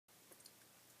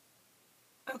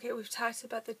Okay, we've talked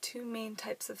about the two main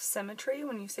types of symmetry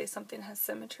when you say something has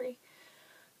symmetry.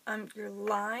 Your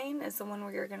line is the one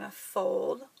where you're going to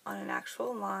fold on an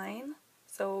actual line.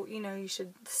 So, you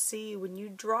should see when you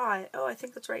draw it, oh, I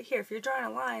think it's right here. If you're drawing a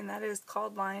line, that is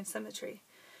called line symmetry.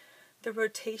 The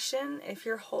rotation, if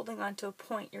you're holding onto a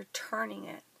point, you're turning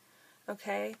it.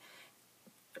 Okay?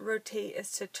 Rotate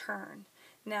is to turn.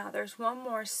 Now, there's one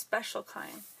more special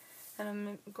kind. And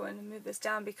I'm going to move this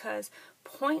down because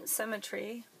point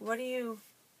symmetry, how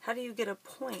do you get a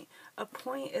point? A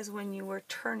point is when you were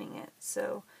turning it.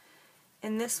 So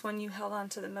in this one you held on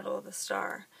to the middle of the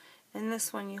star. In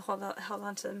this one you held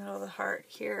on to the middle of the heart.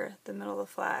 Here, the middle of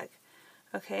the flag.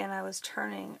 Okay, and I was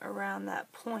turning around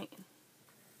that point.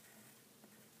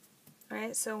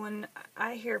 Right? So when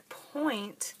I hear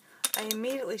point, I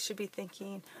immediately should be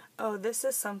thinking, oh, this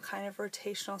is some kind of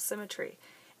rotational symmetry.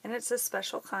 And it's a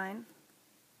special kind.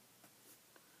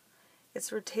 It's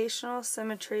rotational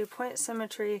symmetry. Point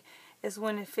symmetry is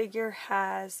when a figure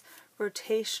has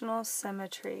rotational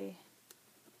symmetry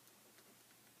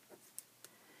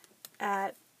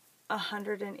at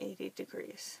 180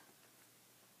 degrees.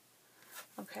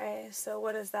 Okay, so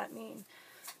what does that mean?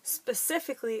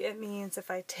 Specifically, it means if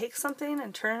I take something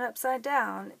and turn it upside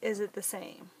down, is it the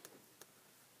same?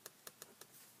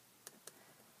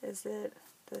 Is it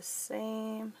the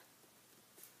same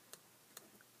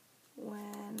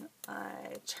when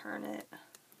I turn it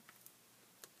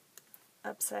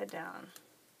upside down?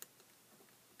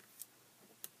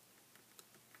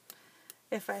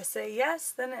 If I say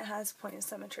yes, then it has point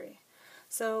symmetry.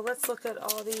 So let's look at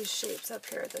all these shapes up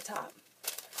here at the top.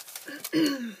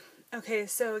 Okay,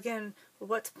 so again,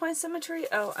 what's point symmetry?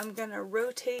 Oh, I'm going to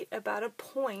rotate about a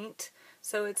point,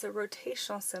 so it's a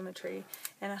rotational symmetry,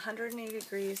 and 180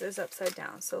 degrees is upside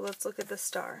down. So let's look at the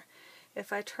star.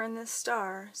 If I turn this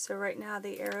star, so right now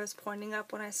the arrow is pointing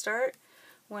up when I start.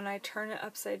 When I turn it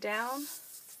upside down,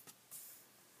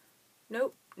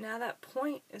 nope, now that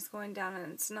point is going down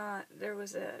and it's not, there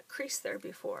was a crease there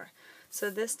before. So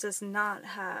this does not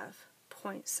have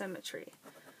point symmetry.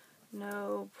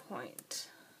 No point.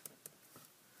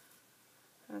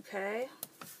 Okay,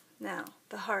 now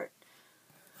the heart.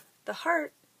 The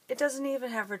heart, it doesn't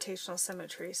even have rotational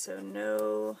symmetry, so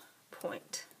no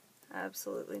point.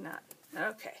 Absolutely not.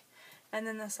 Okay, and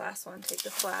then this last one, take the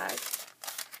flag,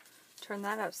 turn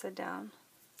that upside down.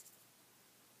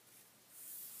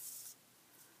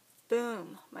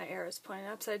 Boom, my arrow is pointing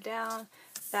upside down.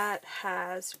 That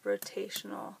has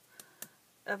rotational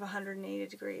of 180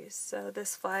 degrees. So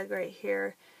this flag right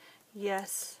here,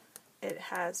 yes, it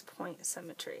has point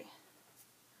symmetry.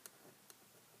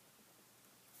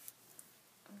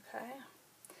 Okay,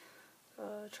 so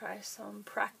try some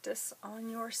practice on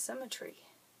your symmetry.